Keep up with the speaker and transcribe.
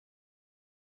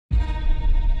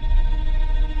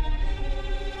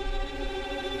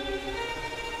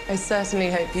I certainly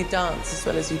hope you dance as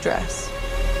well as you dress.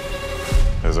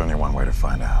 There's only one way to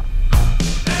find out.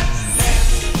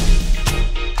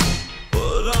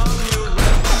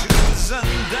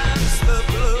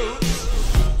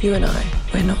 You and I,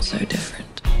 we're not so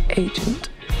different. Agent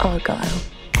Argylle.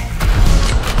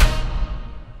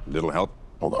 Little help?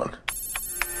 Hold on.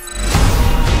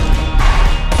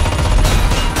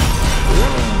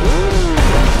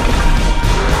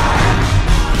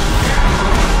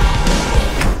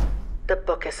 The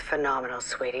book is phenomenal,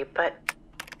 sweetie, but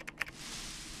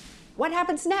what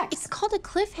happens next? It's called a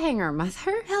cliffhanger,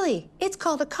 Mother. Ellie, it's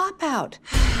called a cop-out.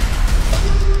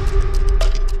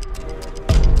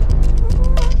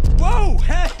 Whoa,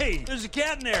 hey! There's a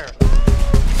cat in there.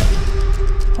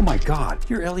 Oh my God,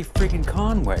 you're Ellie friggin'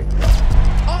 Conway.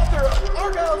 Author of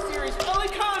Argylle series, Ellie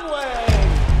Conway!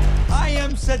 I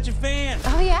am such a fan.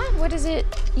 Oh yeah? What is it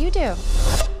you do?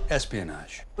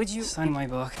 Espionage. Would you sign my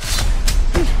book?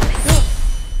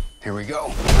 Here we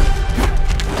go.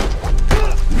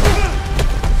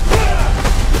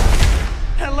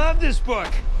 I love this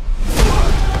book.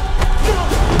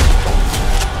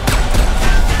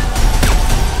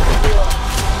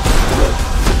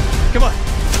 Come on.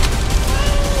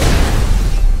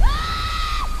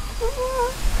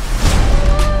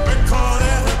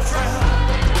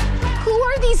 Who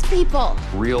are these people?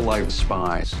 Real life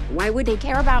spies. Why would they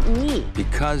care about me?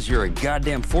 Because you're a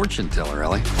goddamn fortune teller,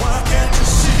 Ellie.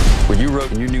 What you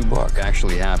wrote in your new book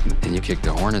actually happened, and you kicked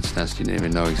a hornet's nest you didn't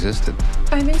even know existed.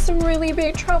 I'm in some really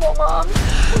big trouble, Mom.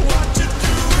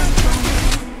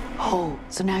 Oh,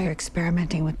 so now you're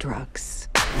experimenting with drugs.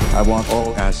 I want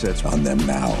all assets on them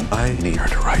now. I need her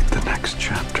to write the next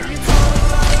chapter.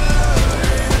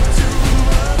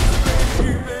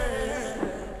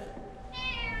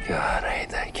 God, I hate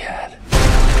that cat.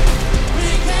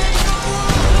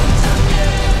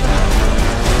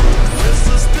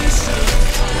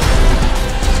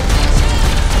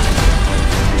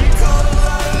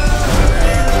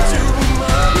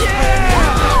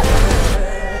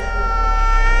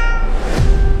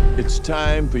 It's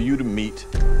time for you to meet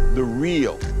the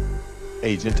real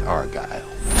Agent Argylle.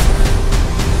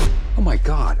 Oh my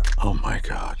God. Oh my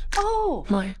God. Oh!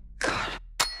 My God.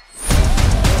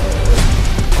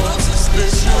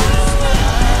 Suspicion.